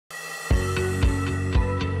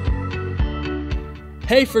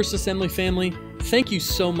Hey First Assembly family, thank you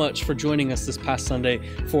so much for joining us this past Sunday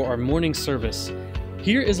for our morning service.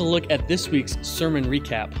 Here is a look at this week's sermon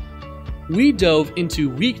recap. We dove into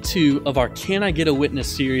week 2 of our Can I Get a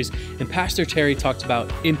Witness series, and Pastor Terry talked about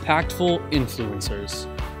impactful influencers.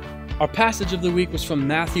 Our passage of the week was from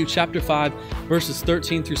Matthew chapter 5, verses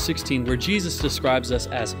 13 through 16, where Jesus describes us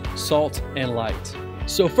as salt and light.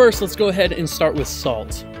 So first, let's go ahead and start with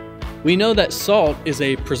salt. We know that salt is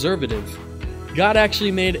a preservative. God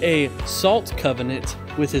actually made a salt covenant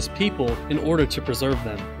with his people in order to preserve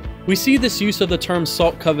them. We see this use of the term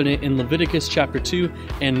salt covenant in Leviticus chapter 2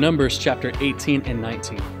 and Numbers chapter 18 and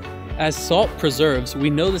 19. As salt preserves, we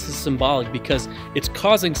know this is symbolic because it's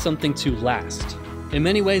causing something to last. In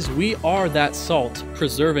many ways, we are that salt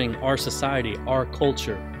preserving our society, our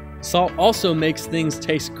culture. Salt also makes things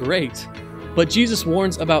taste great. But Jesus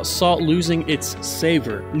warns about salt losing its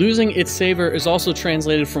savor. Losing its savor is also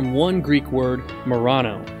translated from one Greek word,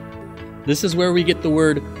 morano. This is where we get the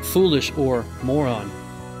word foolish or moron.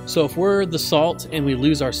 So if we're the salt and we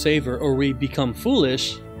lose our savor or we become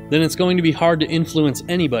foolish, then it's going to be hard to influence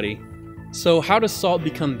anybody. So how does salt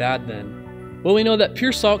become bad then? Well, we know that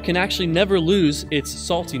pure salt can actually never lose its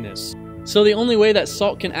saltiness. So the only way that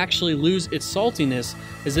salt can actually lose its saltiness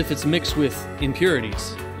is if it's mixed with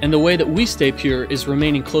impurities. And the way that we stay pure is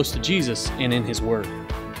remaining close to Jesus and in his word.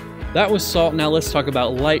 That was salt. Now let's talk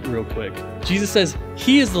about light real quick. Jesus says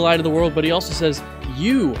he is the light of the world, but he also says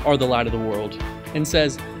you are the light of the world, and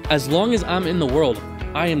says, as long as I'm in the world,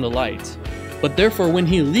 I am the light. But therefore when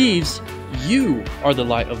he leaves, you are the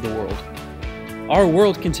light of the world. Our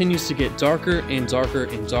world continues to get darker and darker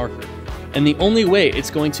and darker. And the only way it's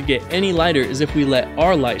going to get any lighter is if we let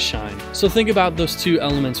our light shine. So think about those two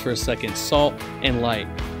elements for a second, salt and light.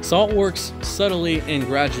 Salt works subtly and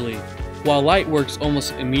gradually, while light works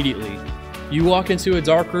almost immediately. You walk into a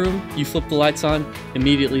dark room, you flip the lights on,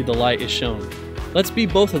 immediately the light is shown. Let's be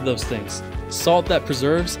both of those things, salt that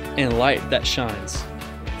preserves and light that shines.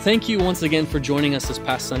 Thank you once again for joining us this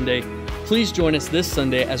past Sunday. Please join us this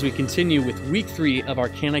Sunday as we continue with week 3 of our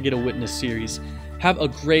Can I Get a Witness series. Have a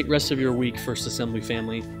great rest of your week, First Assembly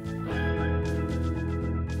family.